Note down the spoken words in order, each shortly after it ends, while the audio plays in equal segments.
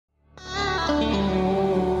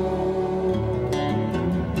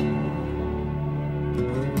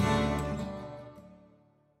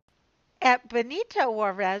At Benito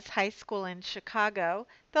Juarez High School in Chicago,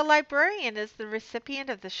 the librarian is the recipient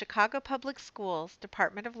of the Chicago Public Schools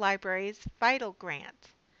Department of Libraries Vital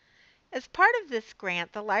Grant. As part of this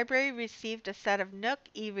grant, the library received a set of Nook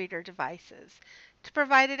e-reader devices to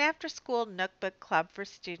provide an after-school Nook book club for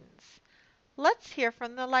students. Let's hear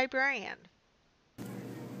from the librarian.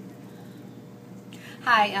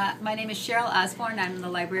 Hi, my name is Cheryl Osborne. I'm the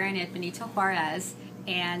librarian at Benito Juarez,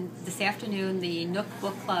 and this afternoon the Nook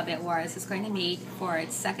Book Club at Juarez is going to meet for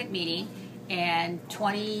its second meeting, and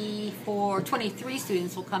 23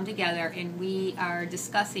 students will come together, and we are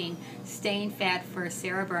discussing Staying Fat for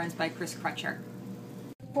Sarah Burns by Chris Crutcher.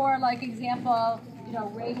 For example,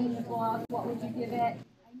 rating the book, what would you give it?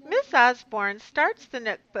 Ms. Osborne starts the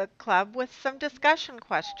Nook Book Club with some discussion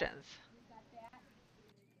questions.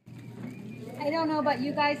 I don't know about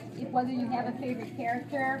you guys, whether you have a favorite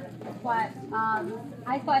character, but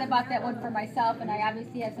I thought about that one for myself, and I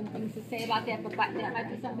obviously have some things to say about that, but that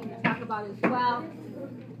might be something to talk about as well.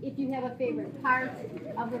 If you have a favorite part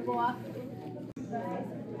of the book.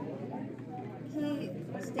 He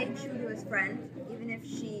stayed true to his friend, even if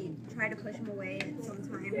she tried to push him away sometimes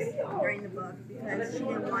during the book, because she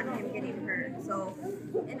didn't want him getting hurt. So,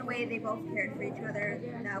 in a way, they both cared for each other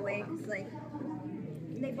that way, because,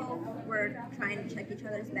 they both were trying to check each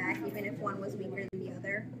other's back, even if one was weaker than the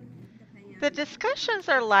other. The discussions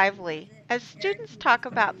are lively as students talk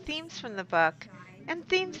about themes from the book and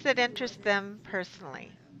themes that interest them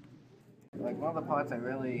personally. One of the parts I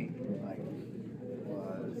really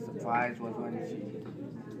was surprised was when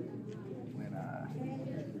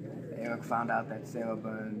Eric found out that Sarah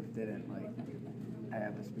Burns didn't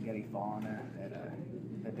have the spaghetti fall on her, that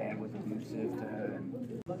her dad was abusive to her.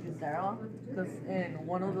 Look at Sarah, because in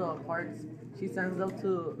one of the parts, she stands up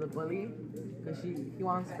to the bully, because he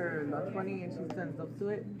wants her lunch money, and she stands up to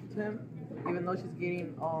him, even though she's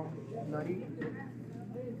getting all nutty.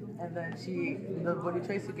 And then the bully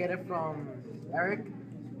tries to get it from Eric.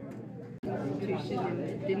 She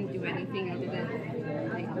didn't do anything other than,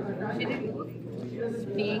 she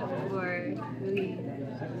didn't speak or really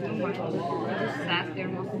do much. She just sat there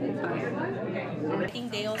most of the time. I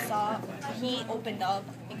think Dale he opened up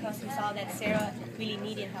because he saw that Sarah really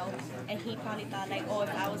needed help, and he probably thought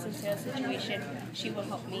if I was in Sarah's situation, she would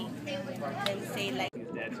help me, and say His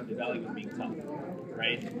dad, so the valley was being tough,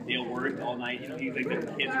 right? Dale worked all night. He's the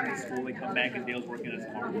kids are in school, they come back and Dale's working at his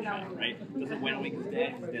farm shop, right? Doesn't went away because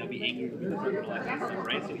dad'll be angry because all that kind of stuff,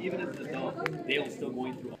 right? So even as an adult, Dale's still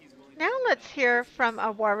going through. Now let's hear from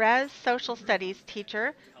a Juarez social studies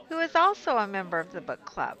teacher who is also a member of the book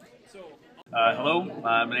club. Hello,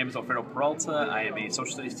 my name is Alfredo Peralta. I am a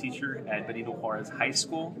social studies teacher at Benito Juarez High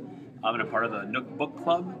School. I'm a part of the Nook Book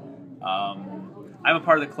Club. I'm a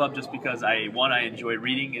part of the club just because I enjoy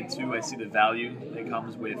reading, and two, I see the value that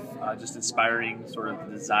comes with just inspiring sort of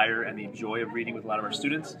the desire and the joy of reading with a lot of our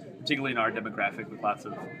students, particularly in our demographic with lots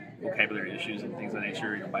of vocabulary issues and things of that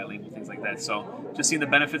nature, bilingual, things like that. So just seeing the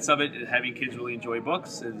benefits of it, having kids really enjoy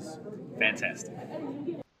books is fantastic.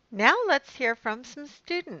 Now let's hear from some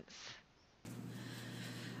students.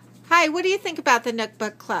 Hi, what do you think about the Nook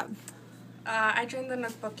Book Club? I joined the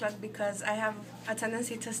Nook Book Club because I have a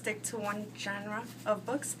tendency to stick to one genre of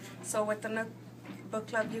books. So with the Nook Book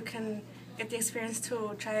Club, you can get the experience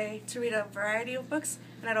to try to read a variety of books,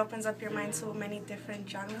 and it opens up your mind to many different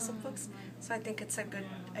genres of books. So I think it's a good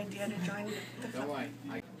idea to join the club.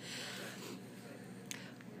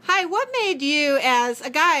 Hi, what made you, as a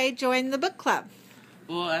guy, join the book club?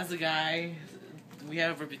 Well, as a guy, we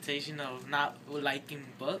have a reputation of not liking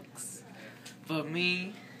books, but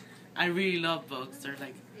me, I really love books.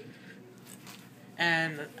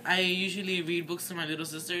 And I usually read books to my little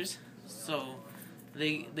sisters, so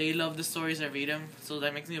they love the stories I read them, so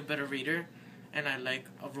that makes me a better reader, and I like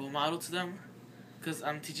a role model to them, because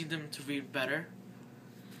I'm teaching them to read better.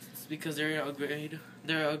 It's because they're a grade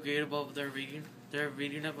above their reading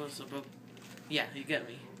levels above. Yeah, you get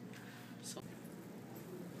me.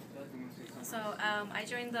 So I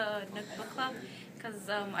joined the Nook Book Club because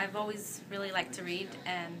I've always really liked to read,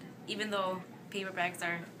 and even though paperbacks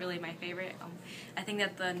are really my favorite, I think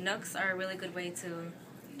that the Nooks are a really good way to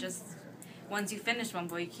just, once you finish one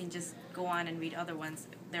book, you can just go on and read other ones.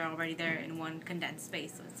 They're already there in one condensed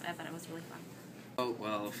space, so I thought it was really fun. Oh,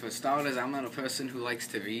 well, for starters, I'm not a person who likes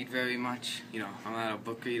to read very much. I'm not a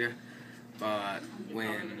book reader, but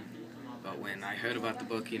when I heard about the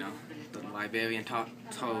book, the librarian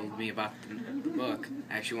told me about the book,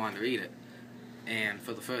 I actually wanted to read it. And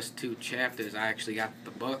for the first 2 chapters, I actually got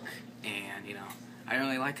the book, and, I don't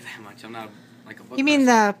really like it that much. I'm not a book You mean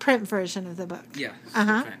person. the print version of the book? Yeah,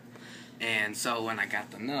 the print. And so when I got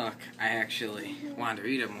the Nook, I actually wanted to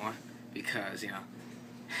read it more, because,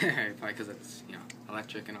 probably because it's,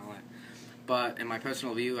 electric and all that. But in my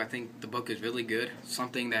personal view, I think the book is really good.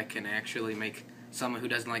 Something that can actually make someone who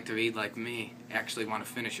doesn't like to read like me actually want to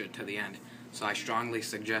finish it to the end. So I strongly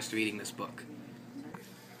suggest reading this book.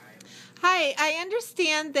 Hi, I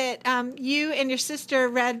understand that you and your sister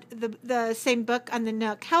read the same book on the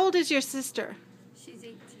Nook. How old is your sister? She's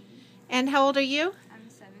 18. And how old are you? I'm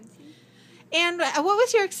 17. And what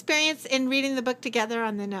was your experience in reading the book together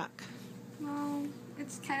on the Nook? Well,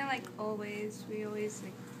 it's kind of like always. We always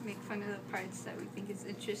make fun of the parts that we think is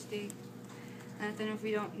interesting. And then if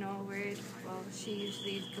we don't know a word, well, she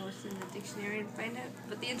usually goes in the dictionary and find it.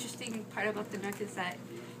 But the interesting part about the Nook is that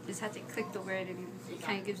you just have to click the word and it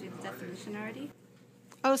kind of gives you the definition already.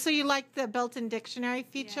 Oh, so you like the built-in dictionary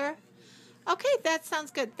feature? Yeah. Okay, that sounds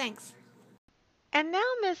good. Thanks. And now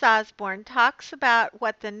Ms. Osborne talks about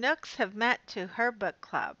what the Nooks have meant to her book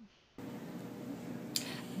club.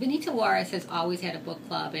 Benito Juarez has always had a book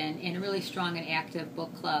club and a really strong and active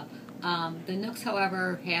book club. The Nooks,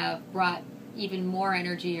 however, have brought even more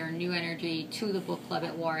energy or new energy to the book club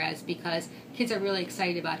at Juarez because kids are really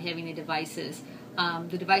excited about having the devices.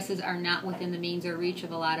 The devices are not within the means or reach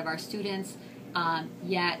of a lot of our students,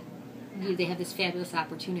 yet they have this fabulous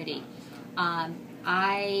opportunity.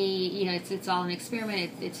 It's all an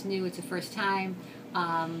experiment. It's new. It's the first time.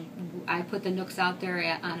 I put the Nooks out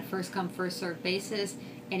there on a first-come, first-served basis,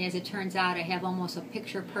 and as it turns out, I have almost a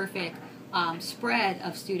picture-perfect spread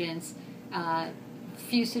of students.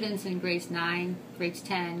 Few students in grades 9, grades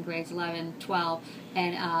 10, grades 11, 12,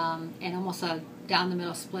 and almost a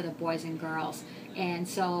down-the-middle split of boys and girls. And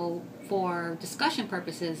so for discussion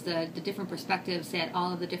purposes, the different perspectives that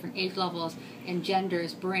all of the different age levels and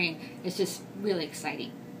genders bring is just really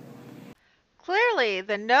exciting. Clearly,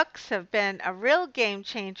 the Nooks have been a real game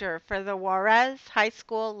changer for the Juarez High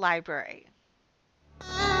School Library.